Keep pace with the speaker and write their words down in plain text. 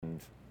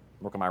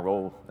work on my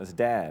role as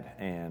dad.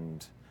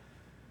 And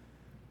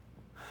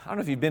I don't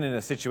know if you've been in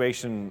a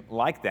situation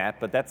like that,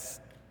 but that's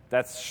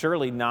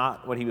surely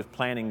not what he was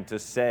planning to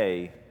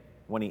say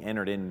when he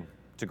entered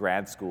into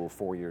grad school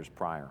 4 years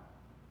prior.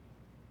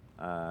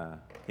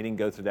 He didn't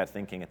go through that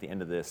thinking at the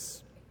end of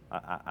this,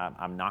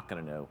 I'm not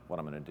going to know what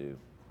I'm going to do,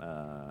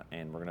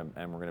 and we're going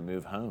to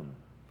move home.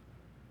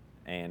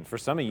 And for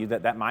some of you,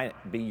 that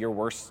might be your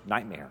worst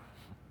nightmare.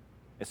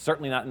 It's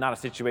certainly not a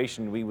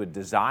situation we would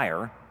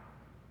desire.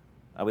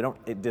 We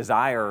don't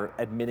desire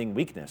admitting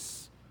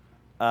weakness,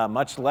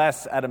 much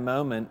less at a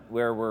moment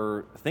where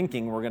we're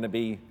thinking we're going to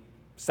be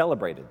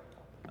celebrated.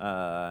 We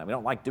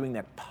don't like doing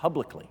that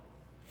publicly.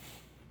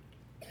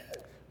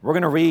 We're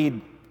going to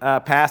read a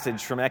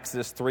passage from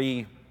Exodus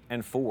 3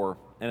 and 4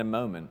 in a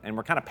moment, and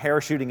we're kind of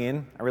parachuting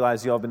in. I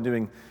realize you all have been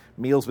doing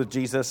meals with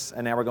Jesus,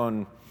 and now we're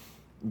going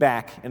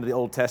back into the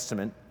Old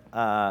Testament.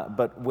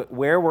 But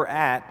where we're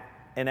at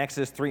in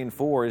Exodus 3 and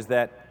 4 is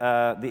that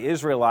the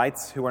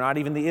Israelites, who are not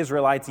even the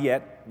Israelites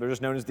yet, they're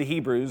just known as the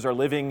Hebrews, are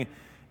living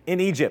in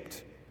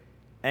Egypt.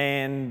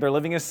 And they're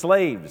living as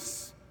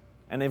slaves.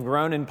 And they've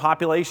grown in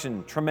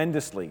population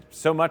tremendously.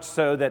 So much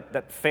so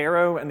that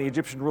Pharaoh and the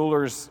Egyptian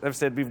rulers have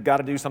said, we've got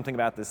to do something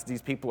about this.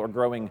 These people are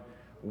growing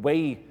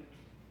way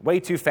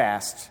too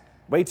fast,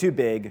 way too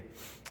big.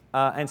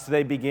 And so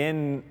they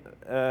begin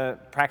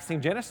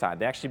practicing genocide.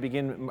 They actually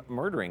begin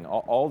murdering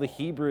all the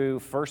Hebrew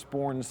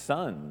firstborn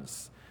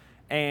sons.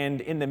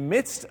 And in the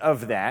midst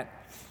of that,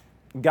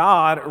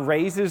 God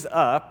raises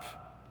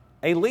up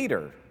a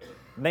leader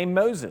named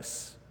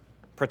Moses.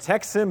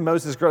 Protects him.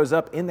 Moses grows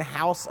up in the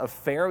house of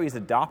Pharaoh. He's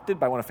adopted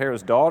by one of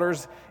Pharaoh's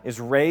daughters, is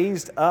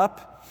raised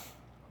up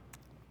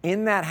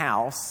in that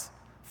house.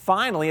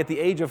 Finally, at the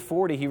age of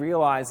 40, he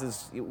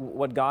realizes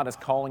what God is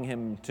calling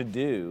him to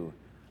do.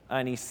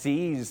 And he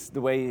sees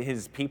the way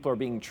his people are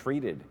being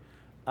treated.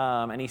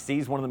 And he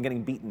sees one of them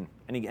getting beaten.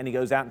 And he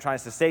goes out and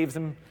tries to save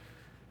them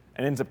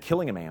and ends up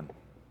killing a man.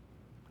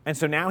 And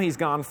so now he's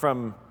gone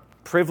from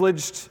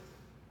privileged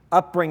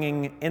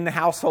upbringing in the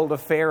household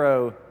of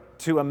Pharaoh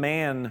to a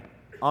man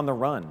on the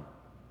run.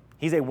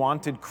 He's a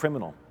wanted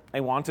criminal,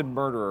 a wanted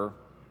murderer.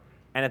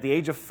 And at the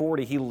age of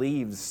 40, he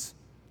leaves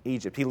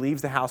Egypt. He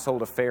leaves the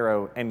household of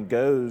Pharaoh and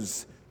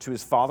goes to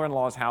his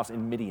father-in-law's house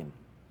in Midian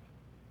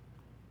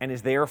and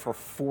is there for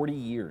 40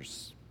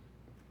 years.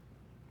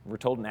 We're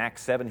told in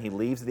Acts 7 he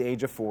leaves at the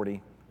age of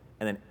 40,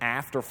 and then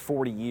after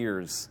 40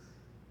 years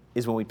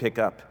is when we pick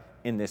up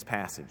in this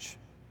passage.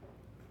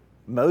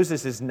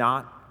 Moses is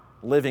not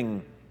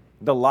living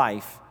the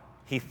life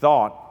he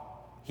thought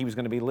he was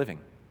going to be living.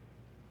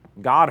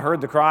 God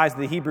heard the cries of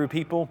the Hebrew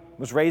people,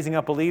 was raising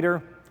up a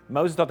leader.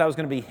 Moses thought that was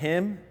going to be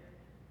him.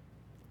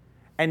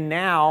 And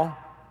now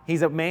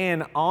he's a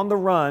man on the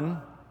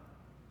run.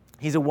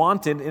 He's a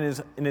wanted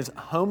in his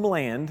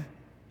homeland.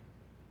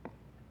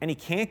 And he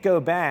can't go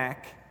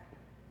back.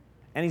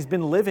 And he's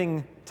been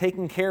living,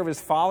 taking care of his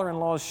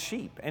father-in-law's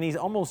sheep. And he's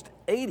almost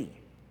 80.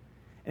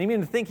 And he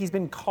began to think he's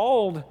been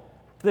called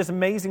to this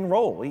amazing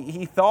role.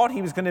 He thought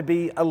he was going to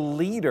be a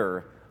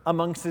leader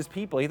amongst his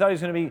people. He thought he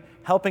was going to be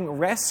helping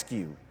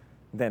rescue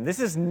them. This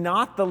is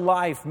not the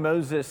life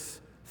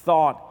Moses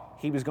thought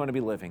he was going to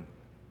be living.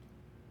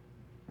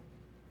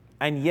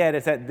 And yet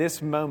it's at this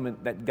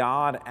moment that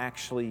God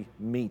actually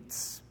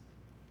meets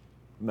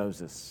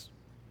Moses.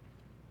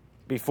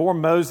 Before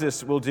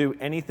Moses will do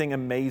anything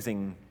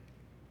amazing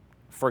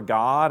for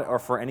God or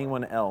for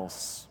anyone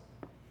else,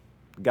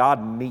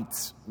 God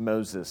meets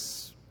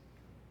Moses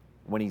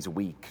when he's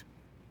weak,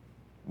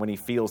 when he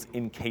feels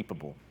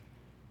incapable,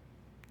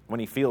 when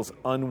he feels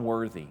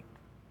unworthy.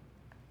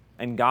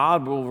 And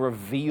God will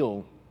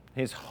reveal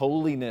his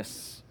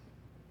holiness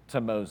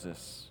to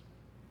Moses.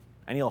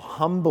 And he'll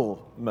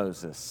humble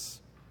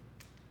Moses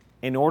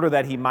in order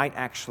that he might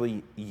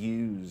actually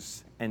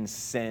use and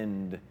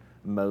send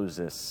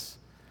Moses.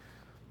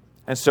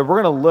 And so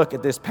we're going to look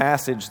at this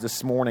passage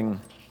this morning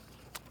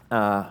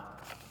under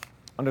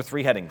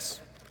three headings.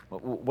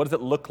 What does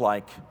it look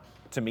like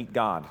to meet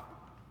God?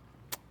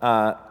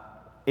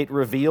 It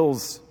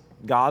reveals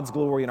God's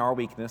glory in our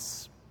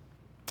weakness.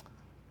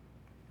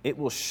 It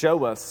will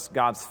show us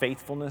God's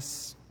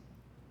faithfulness.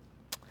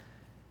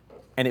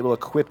 And it will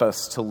equip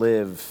us to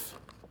live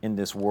in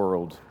this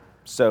world.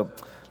 So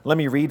let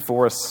me read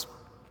for us,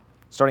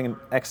 starting in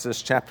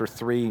Exodus chapter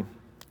 3,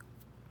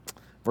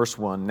 verse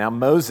 1. Now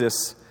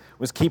Moses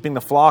was keeping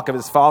the flock of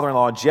his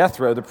father-in-law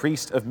Jethro, the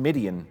priest of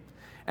Midian.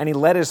 And he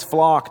led his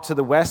flock to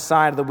the west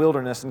side of the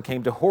wilderness and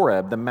came to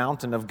Horeb, the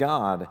mountain of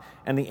God.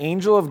 And the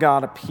angel of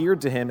God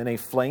appeared to him in a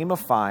flame of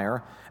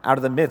fire out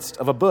of the midst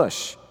of a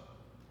bush.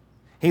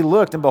 He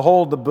looked, and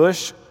behold, the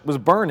bush was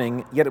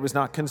burning, yet it was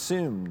not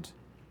consumed.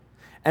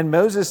 And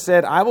Moses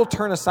said, I will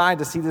turn aside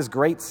to see this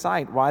great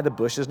sight, why the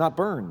bush is not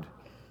burned.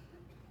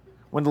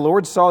 When the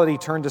Lord saw that he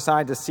turned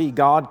aside to see,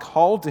 God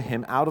called to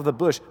him out of the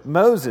bush,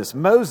 Moses,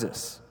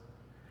 Moses.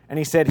 And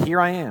he said, Here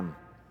I am.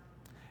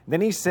 Then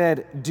he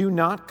said, Do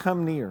not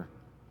come near.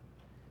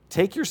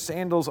 Take your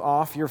sandals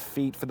off your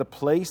feet, for the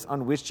place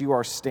on which you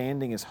are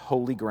standing is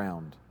holy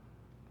ground.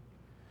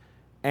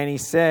 And he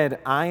said,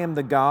 I am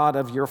the God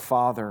of your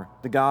father,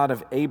 the God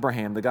of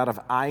Abraham, the God of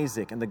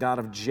Isaac, and the God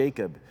of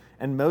Jacob.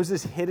 And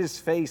Moses hid his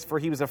face, for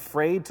he was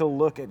afraid to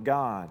look at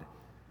God.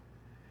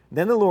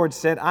 Then the Lord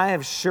said, I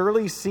have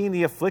surely seen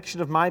the affliction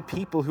of my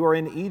people who are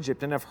in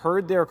Egypt, and have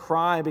heard their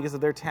cry because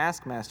of their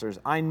taskmasters.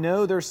 I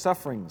know their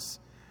sufferings.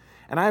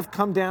 And I have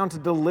come down to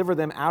deliver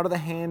them out of the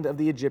hand of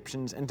the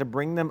Egyptians, and to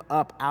bring them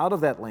up out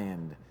of that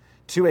land,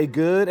 to a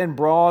good and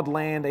broad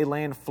land, a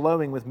land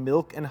flowing with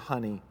milk and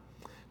honey,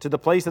 to the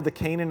place of the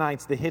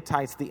Canaanites, the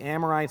Hittites, the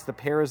Amorites, the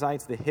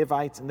Perizzites, the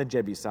Hivites, and the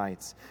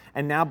Jebusites.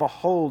 And now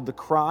behold, the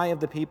cry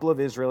of the people of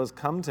Israel has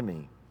come to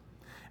me.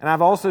 And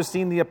I've also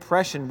seen the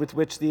oppression with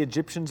which the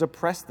Egyptians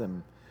oppress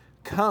them.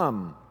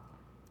 Come,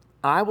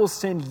 I will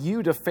send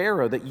you to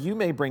Pharaoh, that you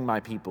may bring my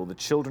people, the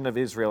children of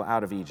Israel,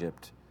 out of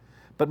Egypt.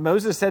 But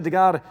Moses said to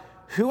God,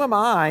 who am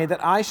I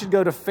that I should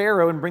go to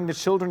Pharaoh and bring the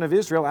children of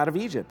Israel out of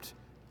Egypt?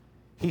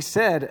 He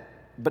said,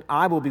 but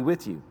I will be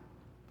with you.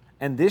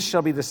 And this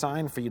shall be the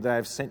sign for you that I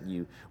have sent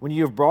you. When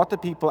you have brought the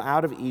people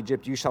out of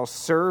Egypt, you shall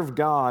serve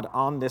God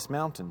on this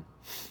mountain.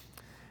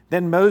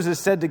 Then Moses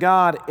said to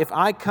God, if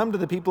I come to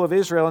the people of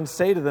Israel and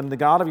say to them, the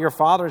God of your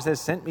fathers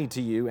has sent me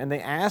to you, and they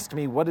ask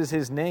me, what is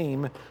his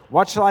name?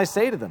 What shall I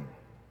say to them?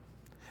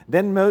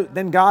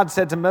 Then God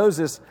said to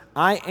Moses,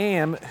 I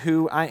am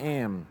who I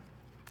am.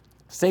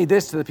 Say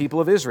this to the people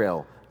of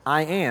Israel,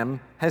 I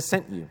am has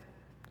sent you.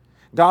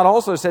 God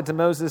also said to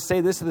Moses,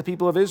 say this to the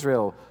people of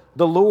Israel,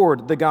 the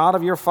Lord, the God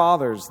of your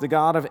fathers, the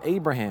God of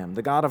Abraham,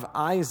 the God of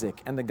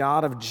Isaac, and the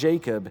God of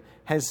Jacob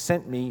has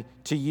sent me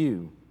to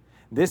you.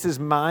 This is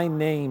my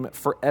name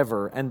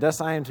forever, and thus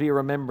I am to be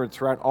remembered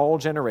throughout all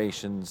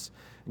generations.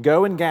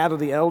 Go and gather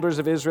the elders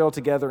of Israel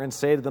together and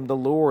say to them, the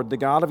Lord, the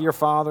God of your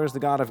fathers, the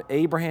God of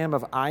Abraham,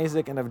 of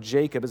Isaac, and of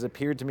Jacob has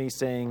appeared to me,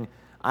 saying,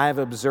 I have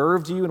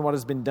observed you and what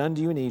has been done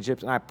to you in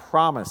Egypt, and I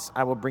promise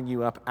I will bring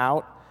you up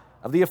out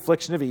of the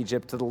affliction of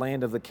Egypt to the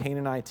land of the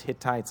Canaanites,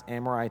 Hittites,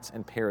 Amorites,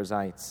 and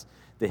Perizzites,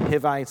 the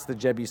Hivites, the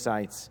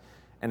Jebusites,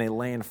 and a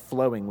land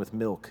flowing with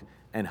milk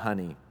and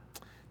honey.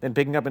 Then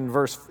picking up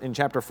in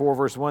chapter 4,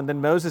 verse 1,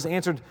 then Moses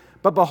answered,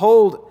 but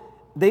behold,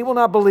 they will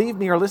not believe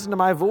me or listen to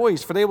my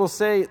voice, for they will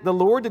say, the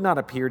Lord did not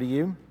appear to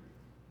you.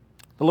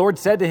 The Lord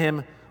said to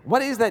him,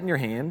 what is that in your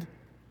hand?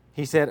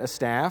 He said, a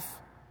staff.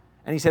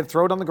 And he said,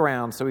 throw it on the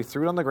ground. So he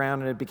threw it on the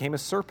ground, and it became a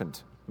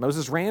serpent.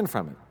 Moses ran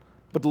from it.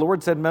 But the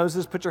Lord said,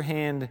 Moses, put your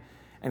hand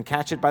and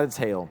catch it by the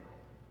tail.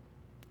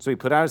 So he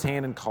put out his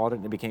hand and caught it,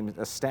 and it became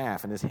a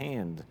staff in his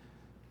hand,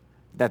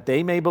 that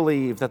they may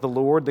believe that the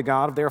Lord, the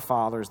God of their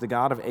fathers, the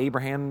God of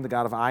Abraham, the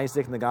God of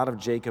Isaac, and the God of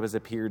Jacob has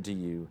appeared to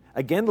you.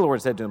 Again the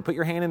Lord said to him, put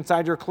your hand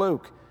inside your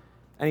cloak.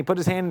 And he put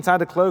his hand inside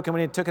the cloak, and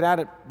when he took it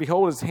out,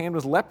 behold, his hand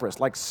was leprous,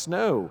 like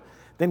snow.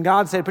 Then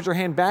God said, put your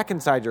hand back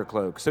inside your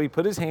cloak. So he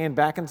put his hand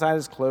back inside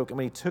his cloak, and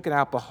when he took it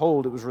out,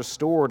 behold, it was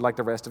restored like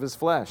the rest of his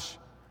flesh.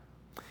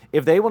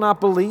 If they will not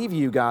believe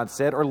you, God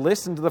said, or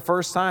listen to the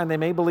first sign, they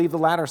may believe the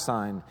latter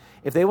sign.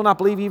 If they will not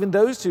believe even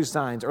those two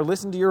signs, or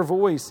listen to your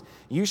voice,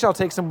 you shall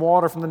take some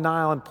water from the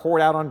Nile and pour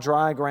it out on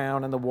dry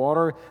ground, and the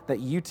water that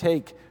you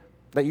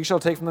shall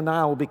take from the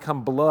Nile will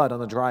become blood on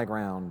the dry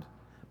ground.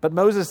 But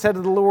Moses said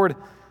to the Lord,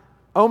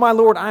 O my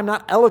Lord, I am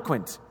not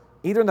eloquent,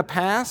 either in the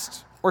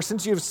past or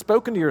since you have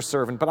spoken to your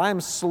servant, but I am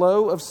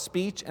slow of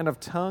speech and of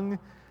tongue.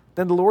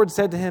 Then the Lord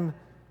said to him,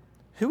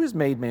 who has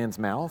made man's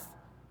mouth?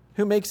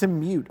 Who makes him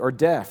mute or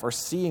deaf or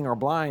seeing or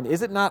blind?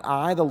 Is it not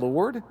I, the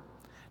Lord?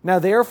 Now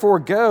therefore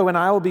go, and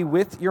I will be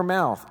with your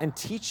mouth and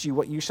teach you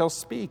what you shall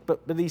speak.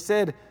 But he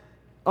said,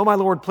 O my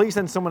Lord, please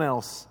send someone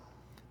else.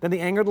 Then the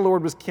anger of the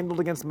Lord was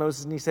kindled against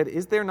Moses, and he said,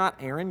 is there not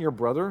Aaron, your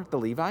brother, the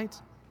Levite?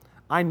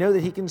 I know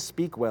that he can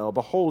speak well.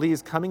 Behold, he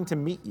is coming to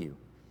meet you.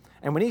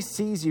 And when he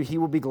sees you, he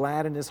will be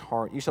glad in his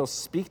heart. You shall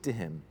speak to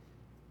him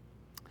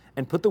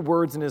and put the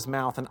words in his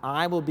mouth, and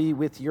I will be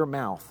with your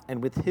mouth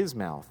and with his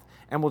mouth,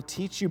 and will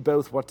teach you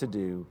both what to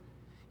do.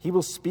 He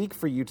will speak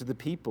for you to the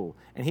people,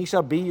 and he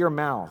shall be your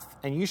mouth,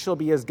 and you shall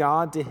be as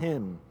God to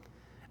him.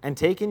 And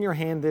take in your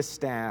hand this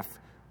staff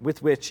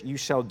with which you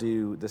shall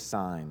do the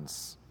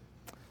signs.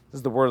 This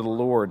is the word of the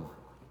Lord.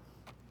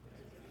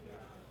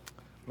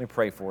 Let me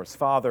pray for us.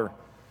 Father,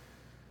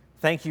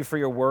 thank you for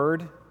your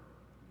word.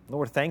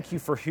 Lord, thank you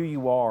for who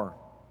you are.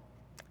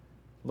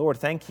 Lord,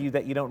 thank you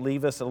that you don't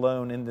leave us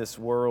alone in this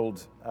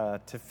world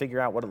to figure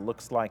out what it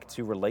looks like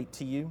to relate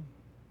to you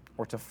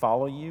or to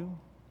follow you.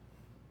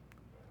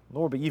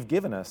 Lord, but you've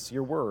given us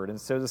your word.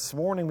 And so this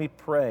morning we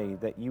pray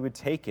that you would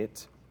take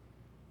it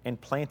and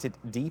plant it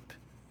deep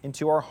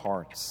into our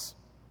hearts,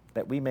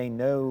 that we may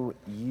know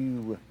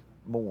you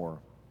more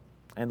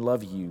and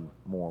love you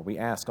more. We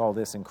ask all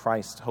this in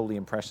Christ's holy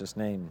and precious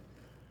name.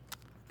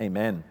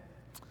 Amen.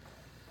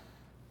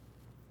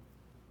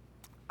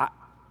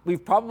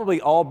 We've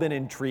probably all been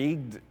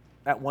intrigued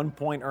at one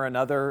point or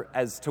another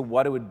as to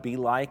what it would be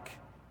like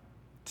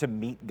to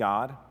meet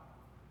God.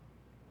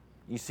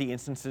 You see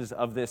instances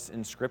of this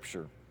in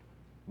Scripture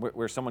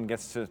where someone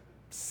gets to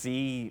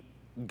see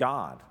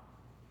God,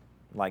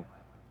 like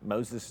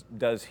Moses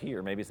does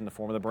here. Maybe it's in the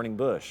form of the burning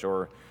bush,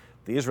 or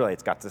the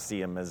Israelites got to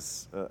see him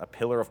as a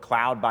pillar of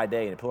cloud by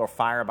day and a pillar of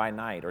fire by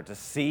night, or to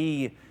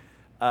see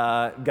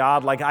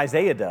God like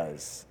Isaiah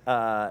does.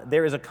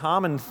 There is a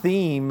common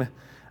theme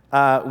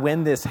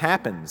when this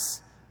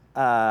happens,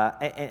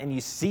 and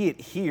you see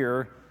it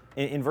here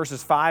in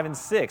verses 5 and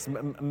 6.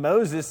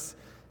 Moses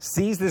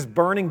sees this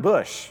burning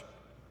bush,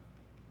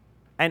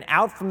 and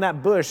out from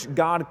that bush,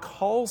 God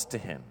calls to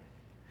him.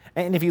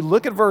 And if you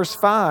look at verse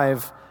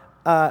 5,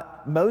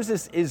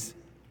 Moses is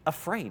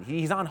afraid.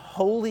 He's on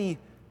holy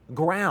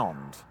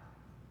ground.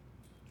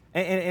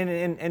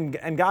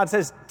 And God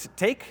says,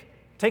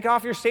 take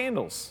off your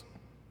sandals.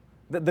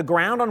 The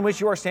ground on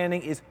which you are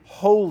standing is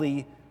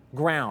holy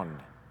ground.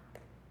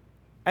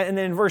 And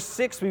then in verse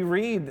 6, we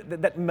read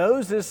that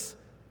Moses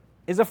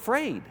is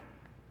afraid.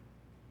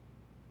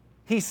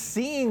 He's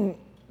seeing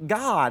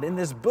God in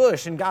this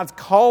bush, and God's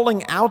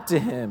calling out to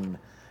him.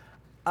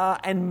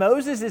 And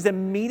Moses is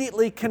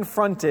immediately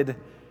confronted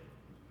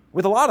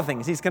with a lot of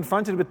things. He's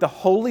confronted with the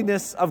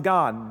holiness of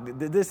God.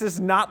 This is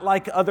not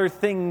like other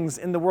things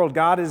in the world.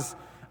 God is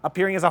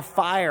appearing as a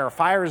fire.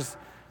 Fire is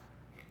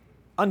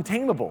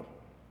untamable.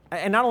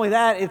 And not only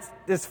that, it's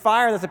this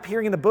fire that's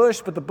appearing in the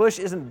bush, but the bush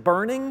isn't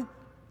burning.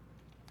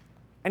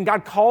 And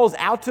God calls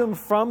out to him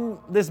from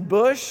this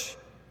bush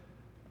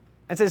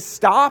and says,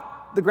 stop.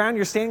 The ground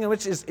you're standing on,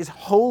 which is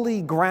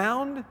holy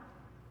ground.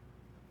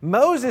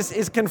 Moses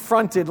is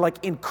confronted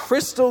like in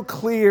crystal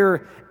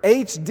clear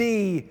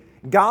HD.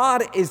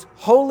 God is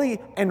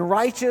holy and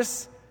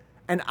righteous,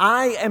 and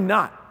I am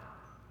not.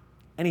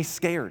 And he's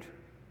scared.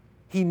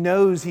 He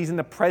knows he's in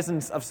the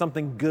presence of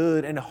something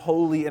good and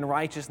holy and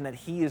righteous, and that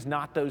he is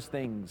not those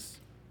things.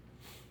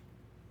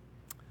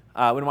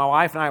 When my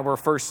wife and I were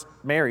first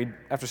married,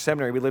 after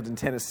seminary, we lived in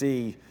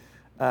Tennessee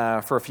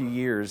for a few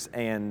years,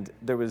 and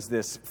there was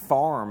this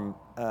farm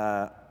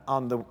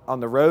on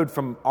the road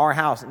from our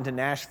house into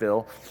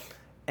Nashville,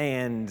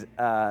 and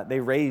they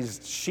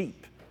raised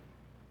sheep.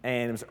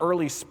 And it was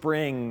early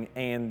spring,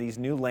 and these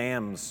new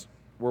lambs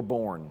were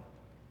born.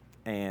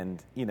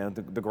 And,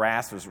 the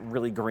grass was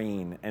really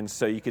green. And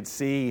so you could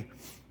see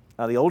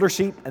the older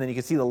sheep, and then you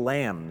could see the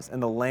lambs.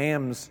 And the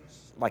lambs,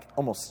 like,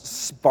 almost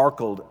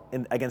sparkled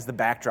against the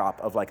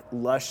backdrop of, like,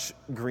 lush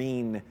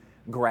green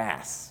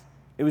grass.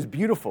 It was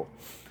beautiful.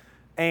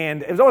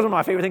 And it was always one of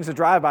my favorite things to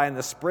drive by in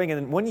the spring. And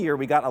then one year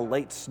we got a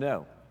late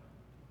snow.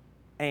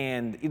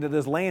 And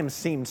those lambs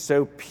seemed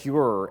so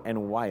pure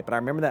and white. But I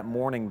remember that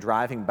morning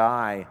driving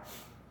by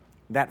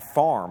that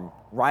farm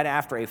right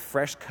after a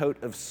fresh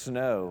coat of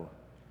snow.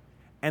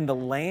 And the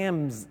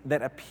lambs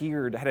that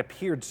had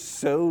appeared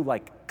so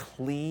like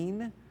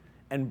clean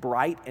and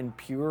bright and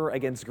pure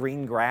against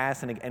green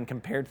grass and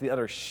compared to the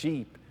other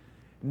sheep.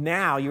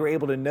 Now you were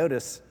able to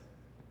notice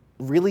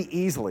really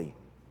easily,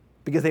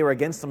 because they were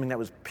against something that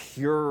was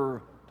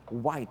pure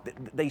white.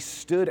 They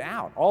stood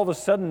out. All of a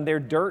sudden, their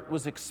dirt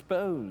was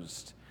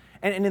exposed.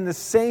 And in the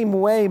same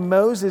way,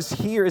 Moses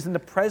here is in the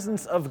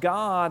presence of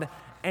God,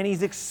 and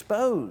he's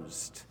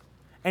exposed,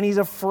 and he's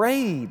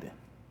afraid.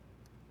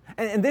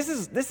 And this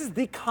is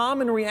the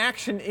common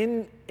reaction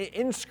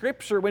in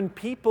Scripture when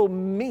people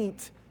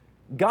meet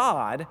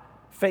God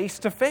face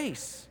to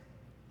face.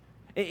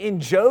 In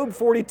Job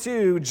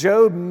 42,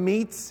 Job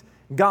meets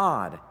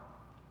God.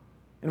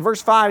 In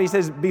verse 5, he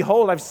says,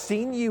 "Behold, I've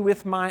seen you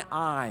with my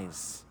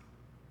eyes."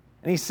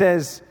 And he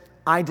says,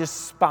 "I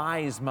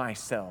despise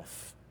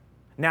myself.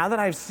 Now that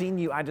I've seen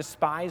you, I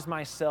despise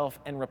myself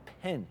and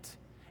repent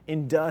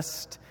in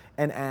dust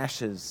and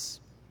ashes."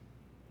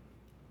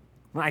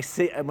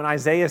 When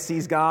Isaiah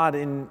sees God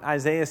in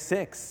Isaiah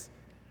 6,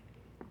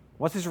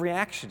 what's his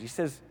reaction? He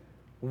says,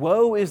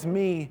 "Woe is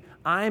me,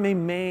 I'm a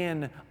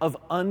man of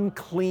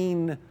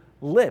unclean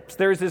lips."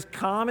 There's this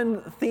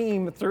common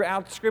theme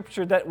throughout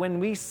Scripture that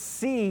when we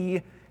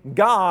see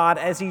God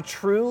as he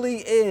truly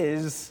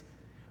is,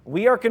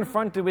 we are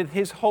confronted with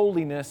his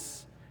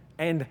holiness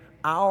and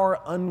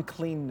our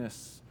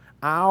uncleanness,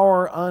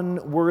 our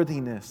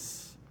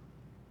unworthiness.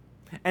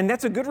 And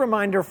that's a good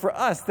reminder for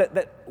us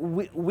that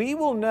we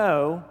will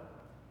know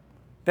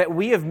that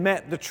we have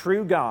met the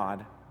true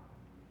God,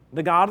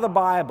 the God of the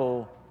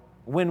Bible,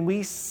 when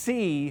we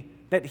see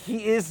that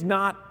he is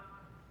not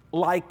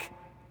like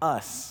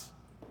us.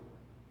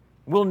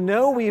 We'll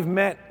know we've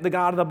met the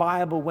God of the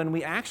Bible when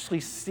we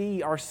actually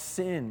see our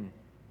sin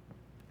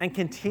and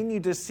continue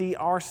to see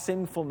our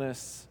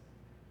sinfulness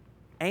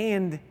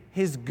and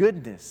his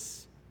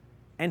goodness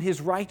and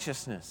his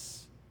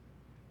righteousness.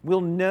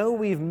 We'll know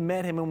we've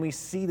met him when we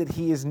see that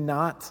he is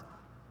not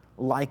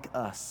like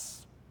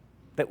us,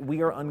 that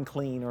we are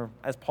unclean, or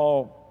as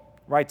Paul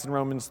writes in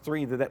Romans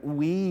 3, that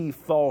we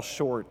fall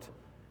short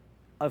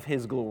of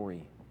his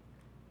glory.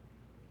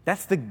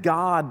 That's the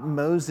God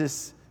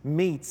Moses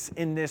meets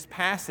in this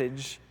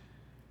passage,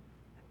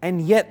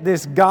 and yet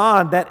this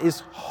God that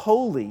is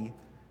holy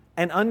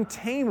and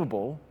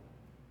untamable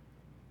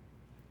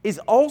is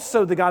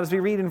also the God, as we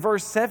read in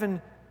verse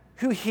 7,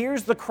 who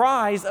hears the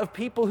cries of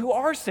people who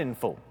are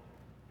sinful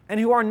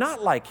and who are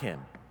not like him.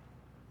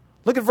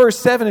 Look at verse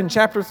 7 in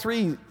chapter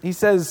 3. He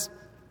says,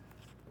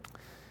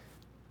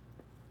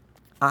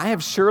 I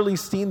have surely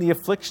seen the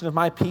affliction of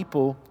my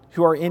people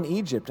who are in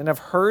Egypt, and have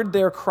heard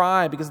their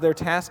cry because of their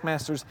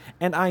taskmasters,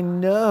 and I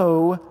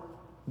know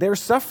their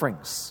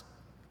sufferings.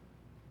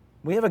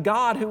 We have a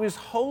God who is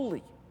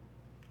holy,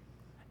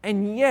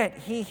 and yet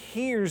he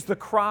hears the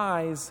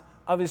cries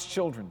of his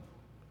children,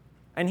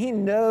 and he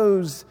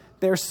knows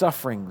their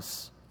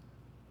sufferings.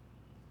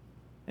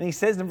 And he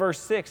says in verse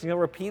 6, and he'll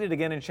repeat it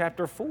again in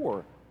chapter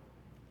 4,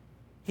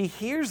 he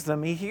hears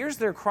them, he hears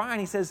their cry, and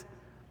he says,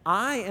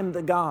 I am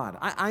the God.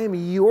 I am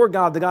your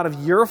God, the God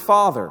of your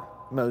father,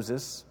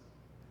 Moses,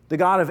 the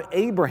God of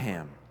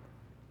Abraham,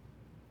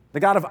 the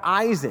God of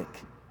Isaac,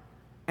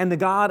 and the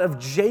God of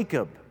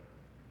Jacob.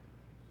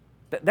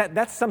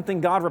 That's something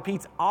God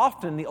repeats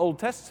often in the Old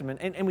Testament.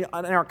 And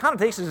our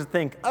connotation is to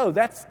think, oh,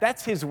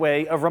 that's his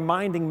way of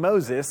reminding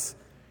Moses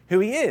who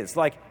he is.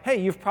 Like,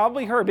 hey, you've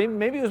probably heard,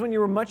 maybe it was when you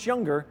were much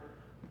younger,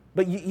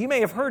 but you may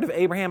have heard of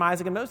Abraham,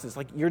 Isaac, and Moses,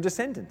 like your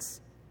descendants.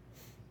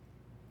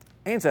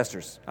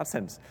 Ancestors, not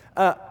descendants.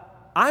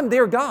 I'm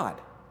their God.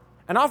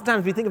 And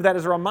oftentimes we think of that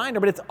as a reminder,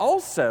 but it's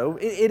also,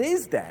 it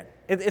is that.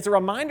 It's a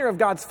reminder of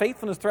God's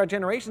faithfulness throughout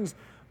generations,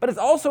 but it's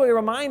also a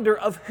reminder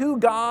of who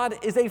God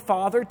is a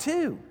father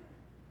to.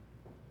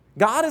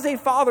 God is a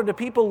father to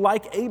people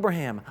like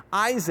Abraham,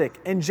 Isaac,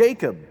 and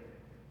Jacob.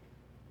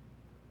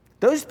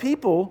 Those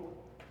people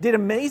did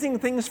amazing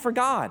things for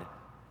God.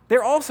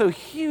 They're also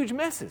huge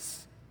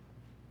messes.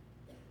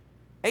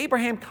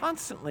 Abraham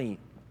constantly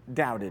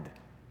doubted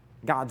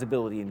God's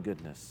ability and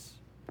goodness.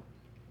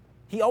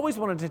 He always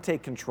wanted to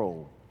take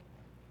control.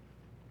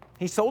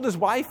 He sold his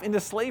wife into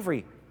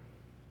slavery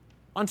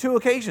on 2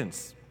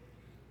 occasions.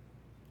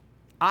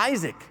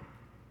 Isaac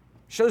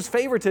shows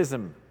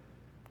favoritism,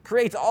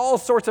 creates all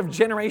sorts of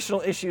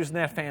generational issues in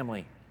that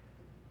family.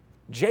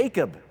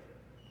 Jacob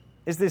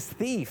is this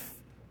thief.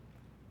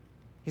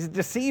 He's a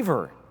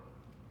deceiver.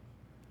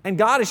 And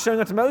God is showing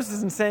up to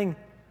Moses and saying,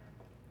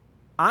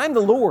 I'm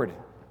the Lord,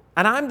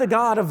 and I'm the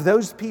God of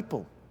those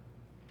people,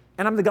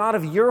 and I'm the God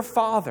of your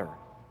father,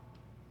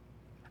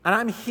 and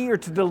I'm here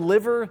to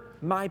deliver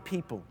my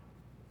people.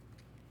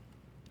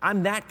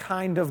 I'm that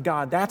kind of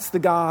God. That's the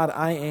God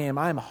I am.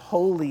 I'm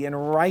holy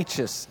and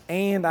righteous,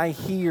 and I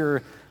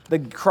hear the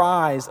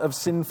cries of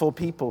sinful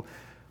people.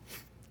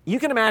 You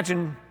can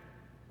imagine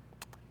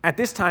at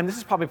this time, this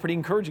is probably pretty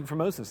encouraging for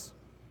Moses.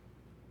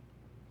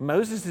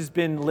 Moses has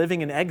been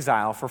living in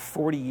exile for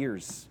 40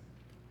 years.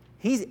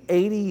 He's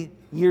 80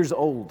 years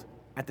old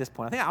at this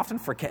point. I think I often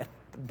forget.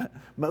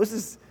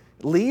 Moses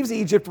leaves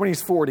Egypt when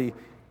he's 40.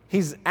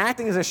 He's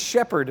acting as a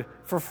shepherd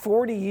for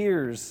 40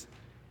 years.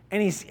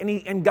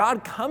 And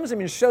God comes to him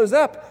and shows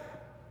up.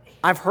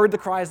 I've heard the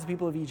cries of the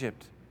people of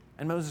Egypt.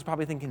 And Moses is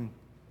probably thinking,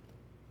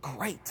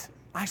 great,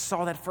 I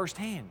saw that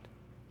firsthand.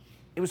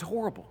 It was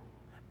horrible.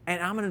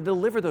 And I'm going to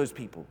deliver those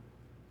people.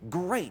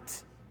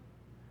 Great.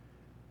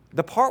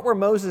 The part where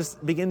Moses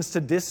begins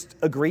to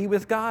disagree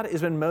with God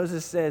is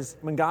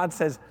when God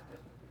says,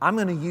 I'm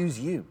going to use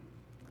you.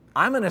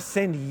 I'm going to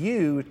send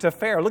you to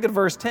Pharaoh. Look at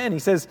verse 10. He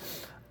says,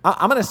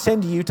 I'm going to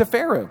send you to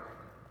Pharaoh.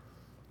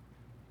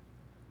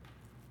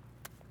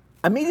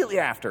 Immediately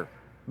after,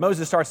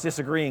 Moses starts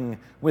disagreeing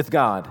with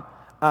God.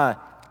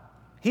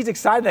 He's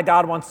excited that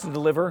God wants to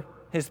deliver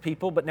his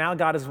people, but now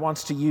God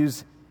wants to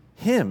use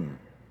him.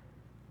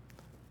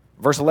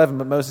 Verse 11,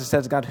 but Moses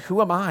says to God,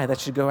 who am I that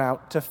should go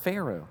out to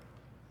Pharaoh?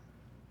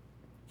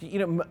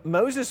 You know,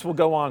 Moses will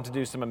go on to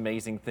do some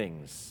amazing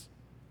things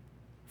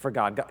for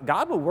God.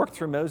 God will work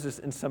through Moses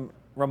in some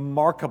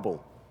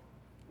remarkable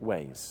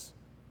ways.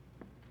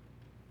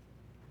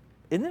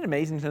 Isn't it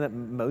amazing to know that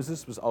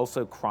Moses was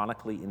also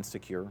chronically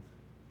insecure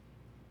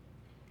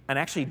and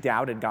actually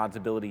doubted God's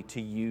ability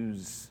to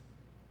use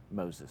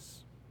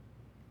Moses?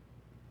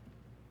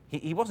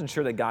 He wasn't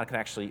sure that God could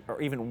actually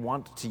or even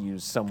want to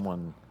use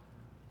someone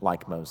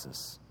like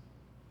Moses.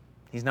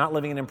 He's not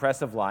living an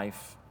impressive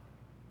life.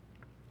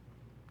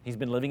 He's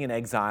been living in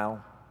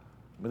exile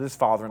with his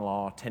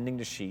father-in-law, tending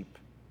to sheep,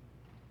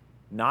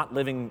 not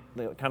living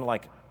kind of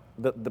like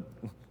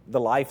the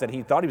life that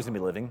he thought he was going to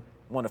be living,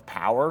 one of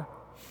power,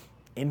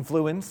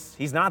 influence.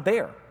 He's not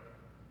there.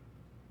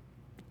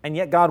 And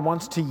yet God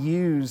wants to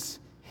use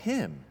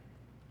him.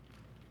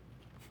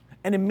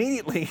 And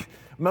immediately,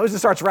 Moses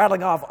starts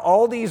rattling off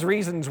all these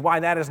reasons why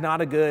that is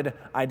not a good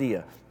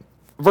idea.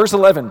 Verse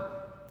 11,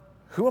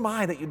 who am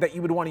I that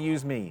you would want to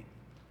use me?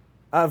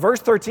 Verse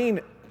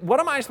 13, what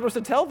am I supposed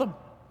to tell them?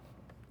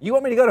 You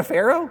want me to go to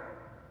Pharaoh?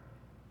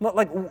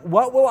 Like,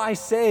 what will I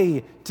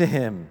say to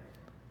him?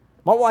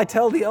 What will I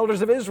tell the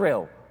elders of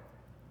Israel?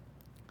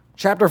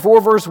 Chapter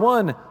 4, verse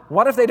 1,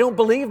 what if they don't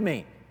believe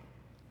me?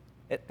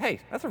 Hey,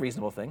 that's a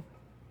reasonable thing.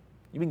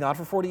 You've been gone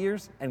for 40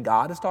 years and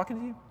God is talking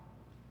to you?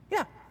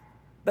 Yeah,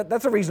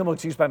 that's a reasonable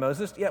excuse by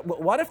Moses. Yeah,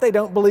 what if they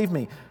don't believe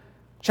me?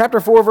 Chapter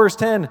 4, verse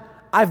 10,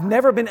 I've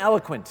never been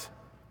eloquent.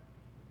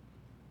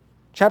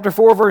 Chapter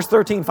 4, verse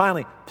 13,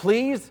 finally,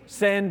 please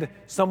send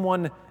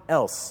someone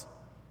else.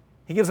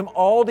 He gives them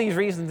all these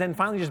reasons and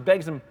finally just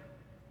begs them,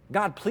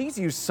 God, please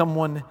use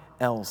someone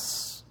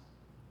else.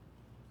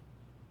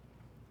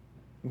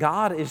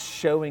 God is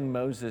showing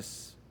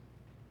Moses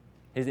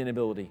his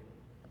inability.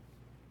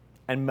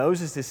 And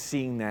Moses is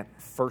seeing that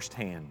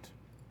firsthand.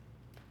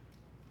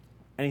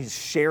 And he's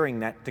sharing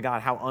that to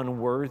God, how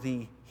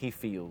unworthy he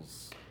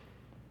feels.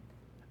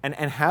 And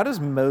how does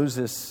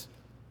Moses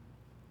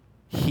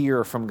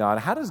hear from God?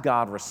 How does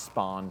God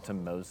respond to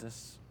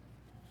Moses?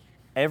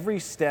 Every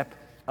step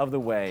of the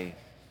way,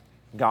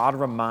 God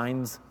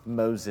reminds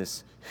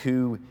Moses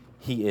who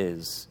he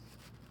is.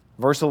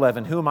 Verse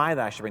 11, who am I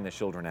that I should bring the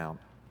children out?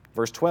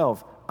 Verse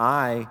 12,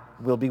 I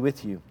will be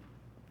with you.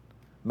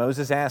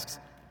 Moses asks,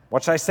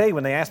 what should I say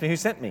when they ask me who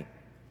sent me?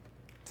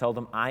 Tell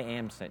them, I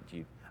am sent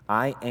you.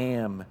 I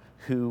am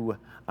who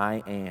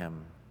I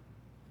am.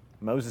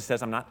 Moses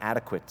says, I'm not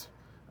adequate.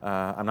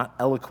 I'm not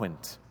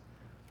eloquent.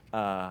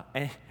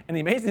 And the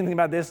amazing thing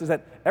about this is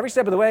that every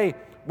step of the way,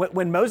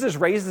 when Moses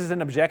raises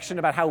an objection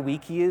about how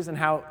weak he is and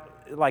how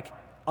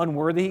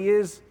unworthy he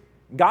is,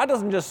 God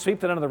doesn't just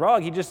sweep that under the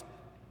rug. He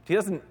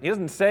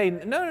doesn't say,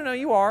 no,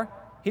 you are.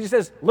 He just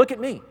says, look at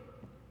me.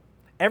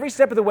 Every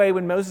step of the way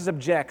when Moses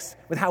objects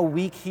with how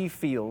weak he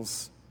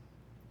feels,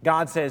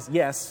 God says,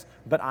 yes,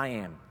 but I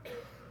am.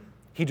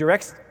 He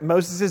directs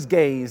Moses'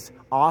 gaze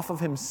off of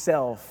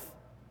himself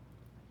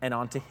and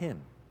onto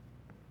him,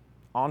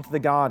 onto the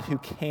God who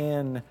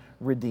can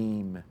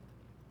redeem.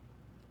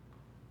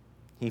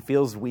 He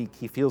feels weak.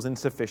 He feels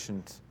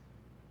insufficient.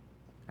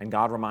 And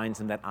God reminds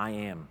him that I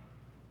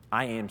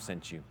am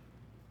sent you.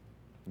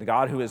 The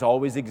God who has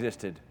always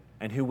existed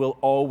and who will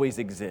always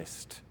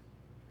exist.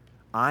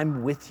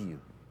 I'm with you.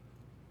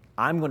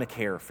 I'm going to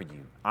care for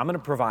you. I'm going to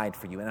provide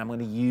for you, and I'm going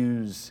to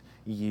use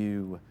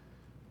you.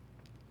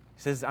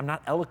 He says, I'm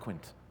not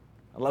eloquent.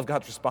 I love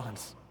God's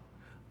response.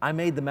 I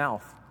made the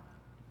mouth.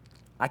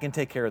 I can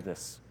take care of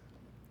this.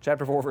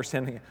 Chapter 4, verse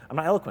 10, I'm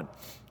not eloquent.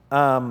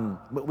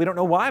 But we don't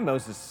know why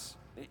Moses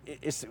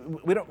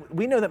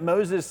we know that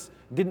Moses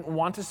didn't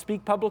want to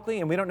speak publicly,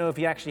 and we don't know if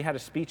he actually had a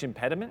speech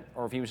impediment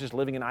or if he was just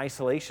living in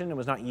isolation and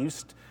was not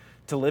used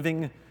to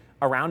living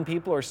around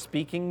people or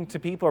speaking to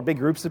people or big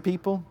groups of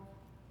people.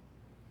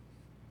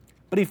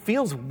 But he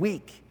feels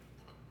weak.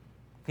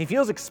 He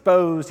feels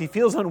exposed. He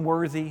feels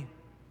unworthy.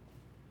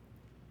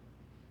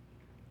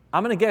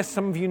 I'm going to guess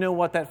some of you know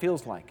what that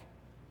feels like.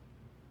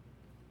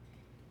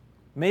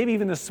 Maybe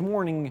even this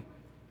morning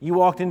you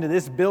walked into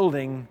this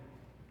building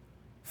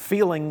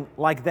feeling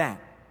like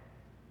that.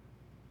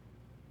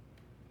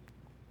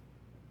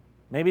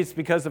 Maybe it's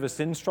because of a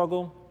sin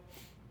struggle.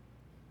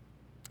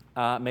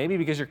 Maybe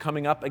because you're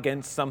coming up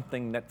against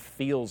something that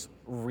feels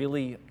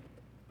really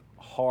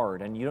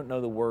hard and you don't know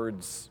the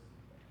words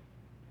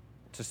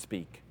to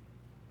speak.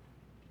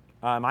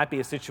 It might be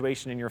a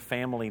situation in your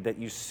family that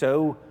you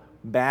so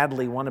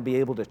badly want to be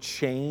able to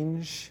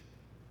change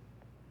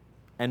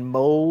and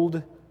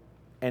mold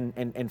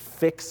and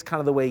fix kind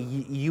of the way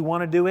you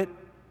want to do it,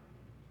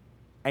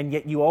 and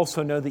yet you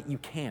also know that you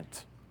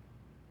can't.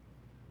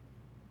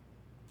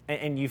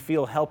 And you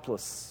feel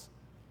helpless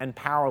and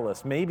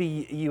powerless.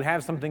 Maybe you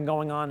have something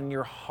going on in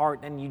your heart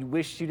and you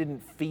wish you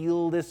didn't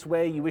feel this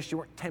way, you wish you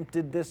weren't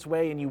tempted this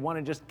way, and you want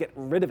to just get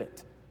rid of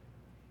it.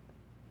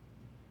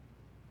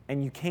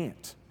 And you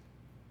can't.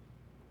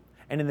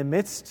 And in the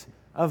midst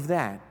of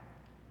that,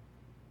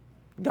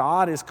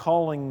 God is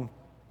calling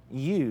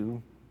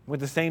you with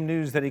the same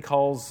news that he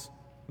calls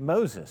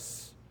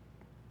Moses.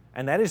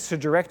 And that is to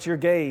direct your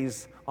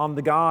gaze on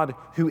the God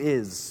who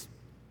is,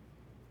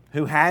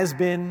 who has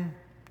been,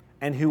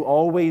 and who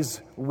always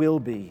will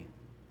be,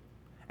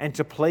 and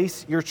to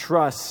place your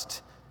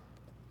trust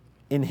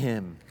in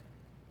him.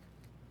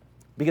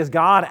 Because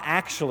God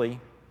actually,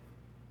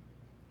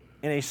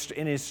 in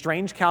his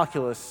strange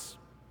calculus,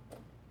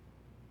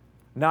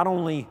 not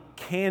only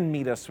can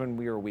meet us when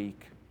we are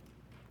weak,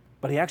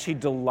 but he actually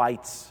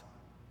delights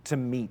to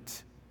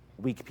meet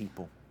weak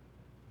people.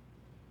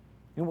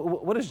 You know,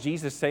 what does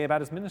Jesus say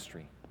about his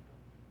ministry?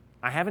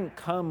 I haven't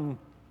come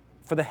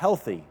for the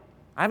healthy.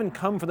 I haven't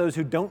come for those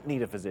who don't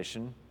need a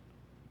physician.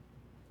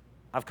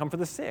 I've come for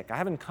the sick. I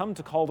haven't come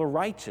to call the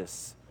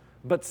righteous,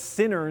 but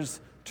sinners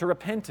to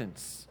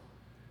repentance.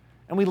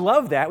 And we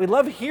love that. We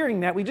love hearing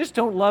that. We just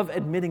don't love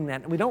admitting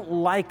that. And we don't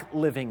like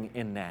living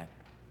in that.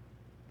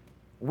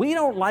 We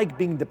don't like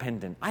being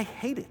dependent. I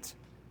hate it.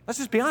 Let's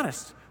just be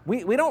honest.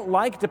 We don't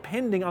like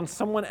depending on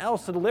someone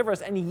else to deliver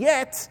us. And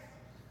yet,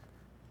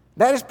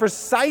 that is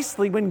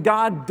precisely when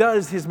God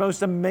does his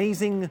most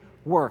amazing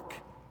work.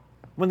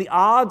 When the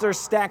odds are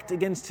stacked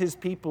against his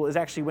people is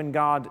actually when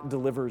God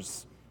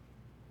delivers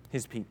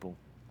his people.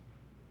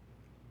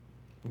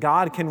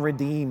 God can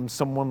redeem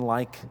someone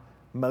like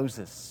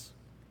Moses.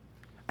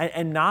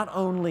 And not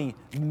only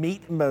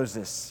meet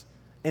Moses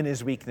in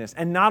his weakness,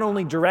 and not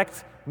only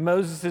direct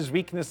Moses'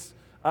 weakness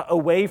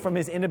away from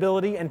his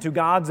inability and to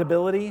God's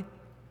ability,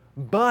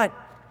 but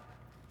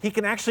he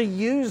can actually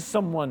use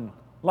someone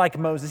like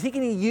Moses. He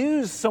can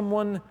use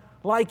someone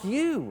like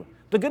you.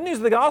 The good news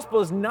of the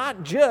gospel is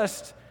not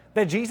just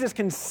that Jesus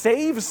can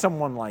save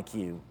someone like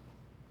you,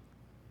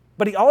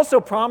 but he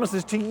also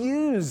promises to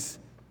use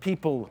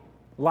people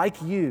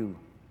like you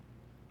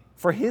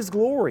for his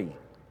glory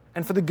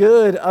and for the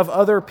good of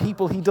other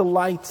people. He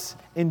delights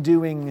in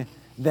doing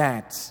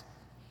that.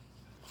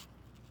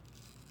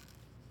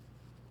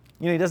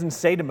 He doesn't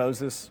say to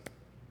Moses,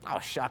 "Oh,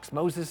 shucks,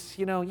 Moses,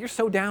 you're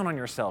so down on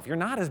yourself. You're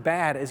not as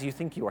bad as you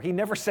think you are." He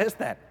never says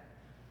that.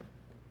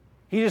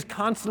 He just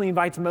constantly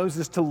invites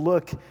Moses to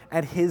look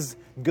at his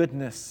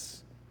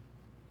goodness.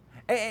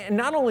 And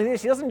not only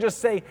this, he doesn't just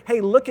say,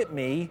 "Hey, look at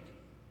me.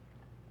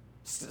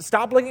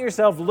 Stop looking at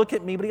yourself, look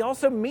at me," but he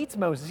also meets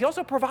Moses. He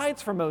also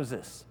provides for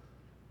Moses.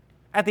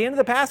 At the end of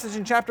the passage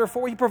in chapter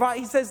 4,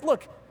 he says,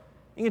 "Look,"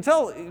 you can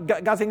tell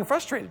God's getting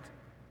frustrated.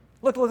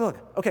 Look.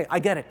 Okay, I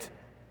get it.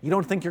 You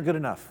don't think you're good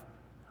enough.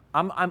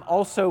 I'm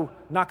also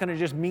not going to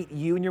just meet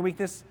you in your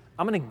weakness.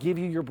 I'm going to give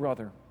you your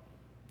brother.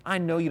 I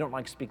know you don't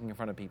like speaking in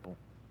front of people.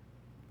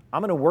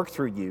 I'm going to work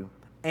through you,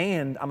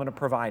 and I'm going to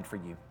provide for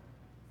you.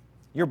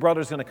 Your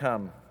brother's going to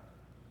come,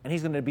 and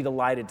he's going to be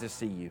delighted to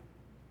see you.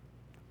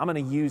 I'm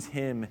going to use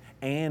him,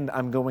 and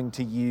I'm going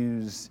to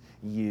use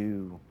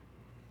you.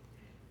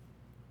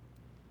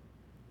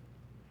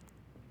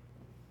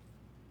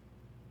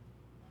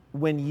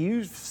 When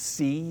you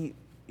see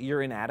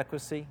your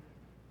inadequacy,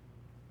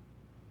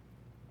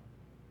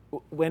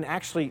 when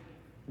actually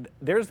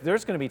there's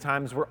going to be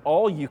times where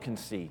all you can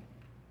see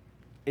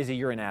is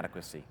your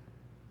inadequacy,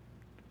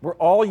 where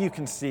all you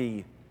can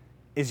see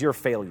is your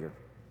failure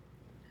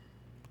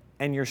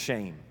and your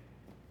shame.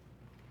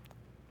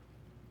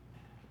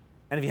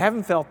 And if you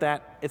haven't felt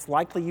that, it's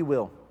likely you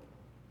will,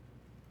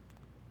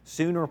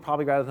 sooner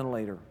probably rather than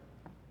later.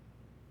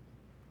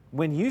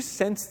 When you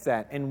sense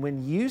that and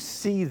when you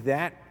see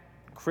that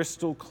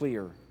crystal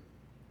clear,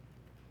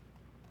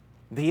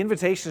 the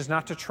invitation is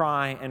not to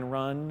try and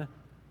run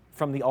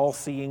from the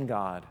all-seeing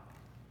God,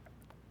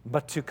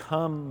 but to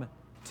come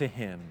to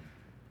him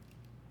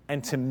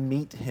and to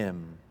meet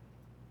him.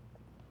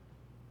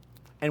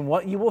 And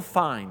what you will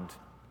find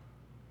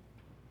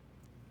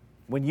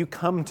when you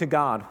come to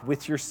God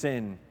with your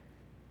sin,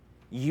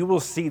 you will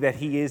see that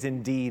he is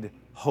indeed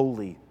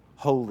holy,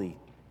 holy,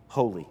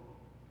 holy.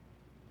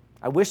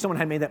 I wish someone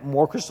had made that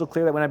more crystal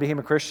clear, that when I became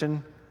a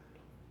Christian,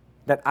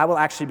 that I will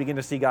actually begin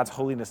to see God's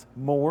holiness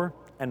more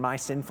and my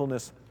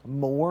sinfulness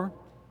more.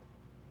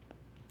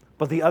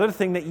 But the other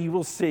thing that you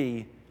will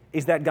see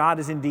is that God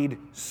is indeed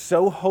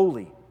so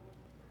holy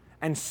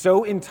and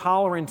so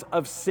intolerant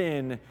of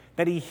sin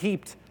that he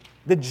heaped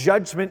the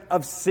judgment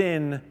of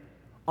sin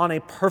on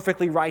a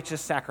perfectly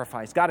righteous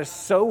sacrifice. God is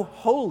so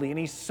holy and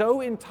he's so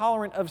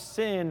intolerant of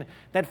sin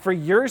that for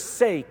your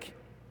sake,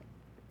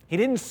 he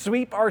didn't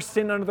sweep our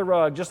sin under the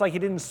rug, just like he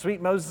didn't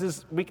sweep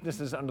Moses'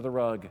 weaknesses under the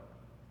rug.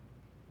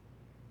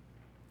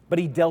 But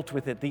he dealt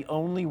with it the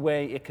only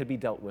way it could be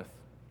dealt with.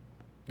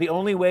 The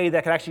only way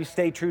that could actually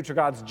stay true to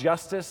God's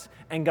justice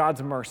and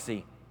God's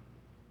mercy.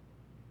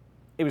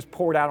 It was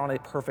poured out on a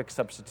perfect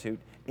substitute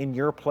in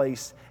your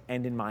place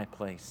and in my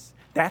place.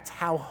 That's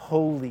how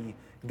holy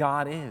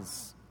God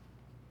is.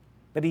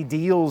 That he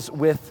deals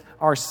with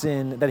our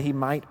sin, that he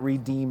might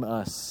redeem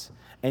us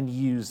and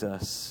use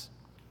us.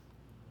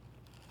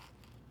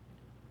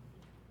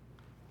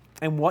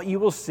 And what you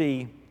will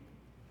see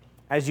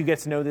as you get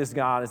to know this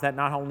God is that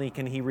not only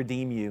can he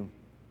redeem you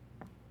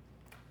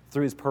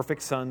through his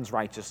perfect Son's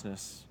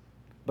righteousness,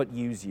 but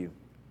use you.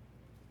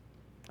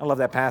 I love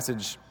that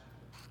passage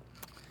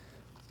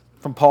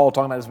from Paul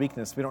talking about his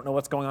weakness. We don't know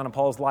what's going on in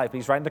Paul's life, but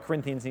he's writing to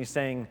Corinthians and he's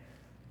saying,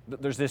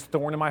 there's this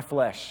thorn in my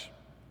flesh.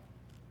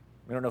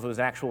 We don't know if it was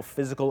an actual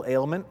physical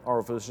ailment or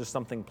if it was just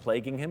something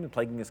plaguing him and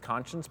plaguing his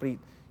conscience, but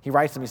he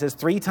writes them, he says,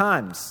 3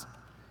 times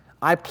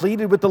I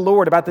pleaded with the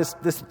Lord about this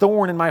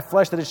thorn in my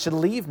flesh that it should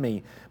leave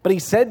me. But he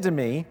said to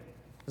me,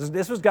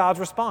 this was God's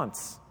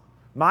response,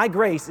 my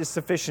grace is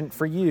sufficient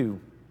for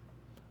you,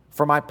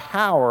 for my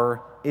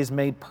power is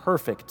made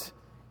perfect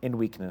in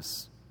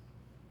weakness.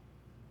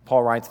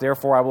 Paul writes,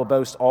 therefore I will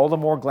boast all the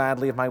more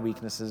gladly of my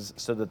weaknesses,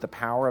 so that the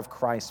power of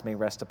Christ may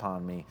rest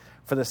upon me.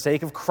 For the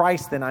sake of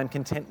Christ, then, I'm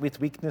content with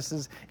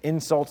weaknesses,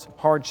 insults,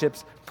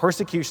 hardships,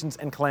 persecutions,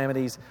 and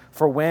calamities.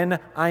 For when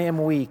I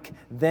am weak,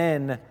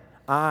 then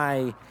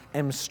I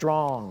am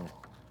strong.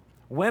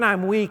 When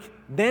I'm weak,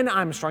 then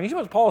I'm strong. You see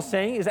what Paul's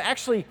saying is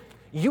actually,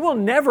 you will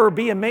never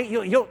be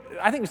amazing.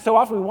 I think so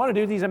often we want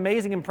to do these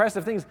amazing,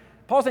 impressive things.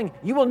 Paul's saying,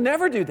 you will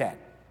never do that.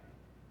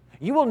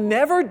 You will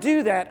never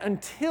do that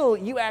until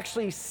you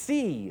actually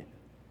see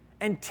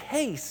and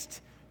taste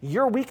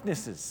your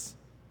weaknesses.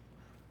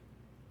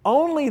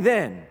 Only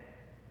then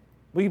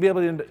will you be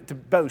able to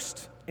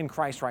boast in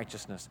Christ's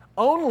righteousness.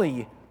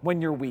 Only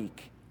when you're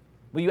weak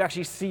will you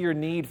actually see your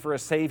need for a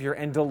Savior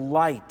and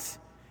delight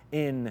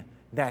in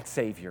that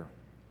Savior.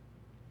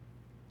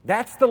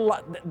 That's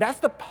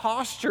the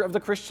posture of the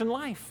Christian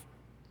life.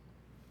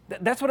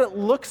 That's what it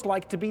looks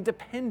like to be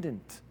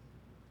dependent.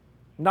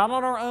 Not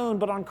on our own,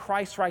 but on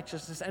Christ's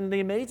righteousness. And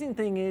the amazing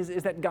thing is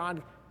that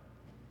God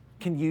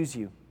can use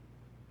you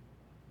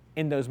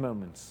in those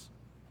moments.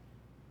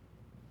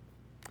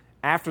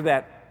 After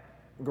that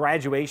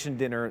graduation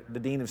dinner,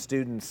 the dean of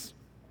students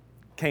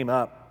came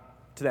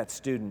up to that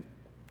student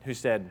who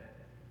said,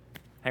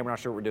 hey, we're not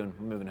sure what we're doing.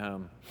 We're moving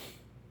home.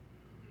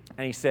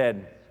 And he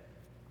said,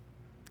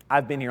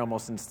 I've been here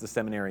almost since the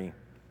seminary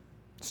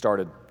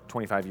started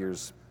 25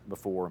 years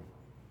before.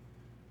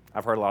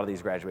 I've heard a lot of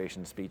these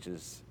graduation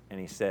speeches, and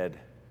he said,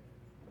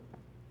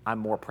 I'm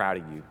more proud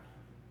of you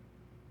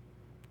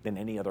than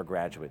any other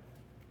graduate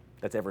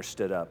that's ever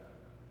stood up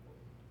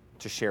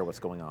to share what's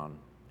going on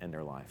in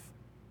their life.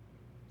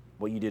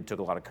 What you did took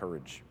a lot of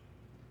courage.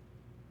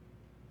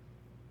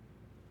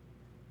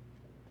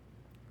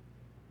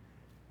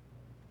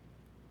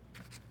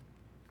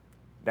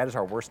 That is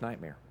our worst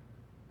nightmare.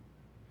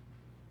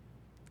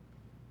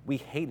 We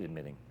hate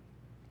admitting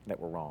that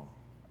we're wrong.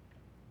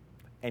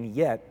 And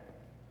yet,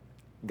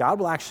 God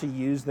will actually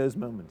use those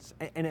moments.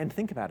 And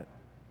think about it.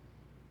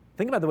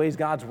 Think about the ways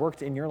God's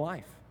worked in your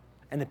life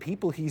and the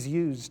people he's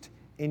used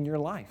in your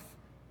life.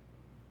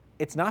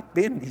 It's not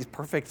been these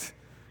perfect,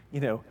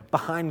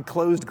 behind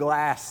closed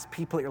glass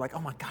people that you're like,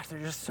 oh my gosh, they're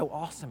just so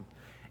awesome.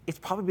 It's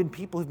probably been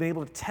people who've been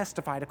able to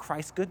testify to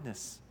Christ's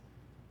goodness.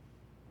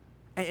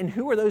 And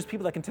who are those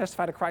people that can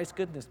testify to Christ's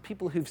goodness?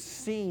 People who've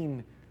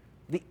seen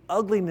the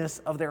ugliness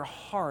of their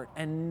heart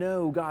and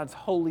know God's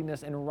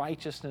holiness and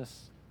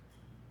righteousness,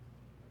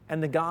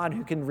 and the God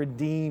who can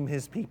redeem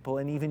his people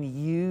and even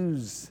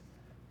use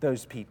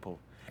those people.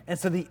 And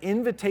so the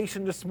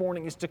invitation this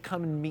morning is to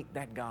come and meet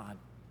that God,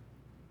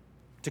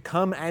 to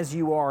come as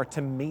you are,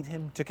 to meet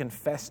him, to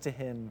confess to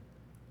him,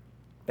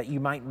 that you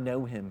might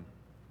know him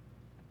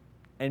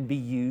and be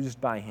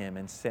used by him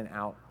and sent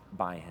out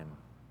by him.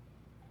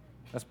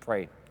 Let's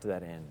pray to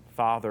that end.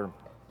 Father,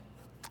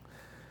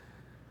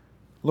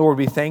 Lord,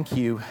 we thank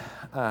you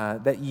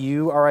that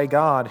you are a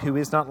God who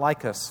is not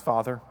like us,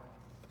 Father.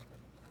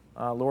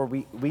 Lord,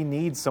 we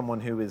need someone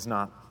who is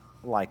not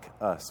like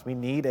us. We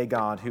need a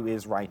God who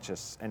is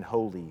righteous and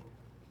holy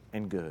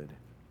and good.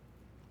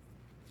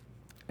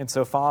 And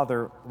so,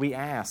 Father, we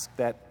ask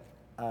that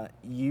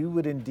you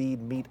would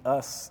indeed meet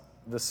us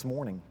this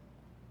morning,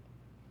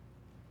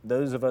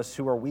 those of us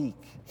who are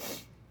weak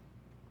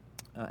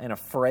and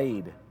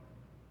afraid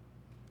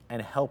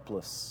and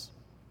helpless.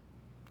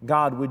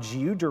 God, would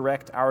you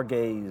direct our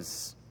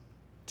gaze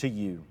to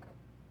you,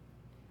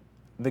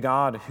 the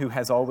God who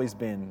has always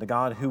been, the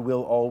God who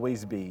will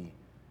always be,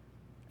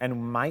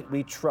 and might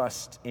we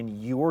trust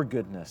in your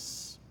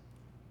goodness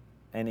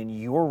and in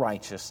your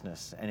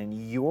righteousness and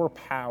in your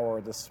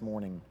power this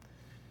morning.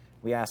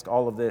 We ask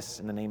all of this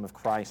in the name of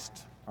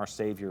Christ, our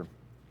Savior.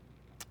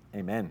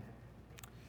 Amen.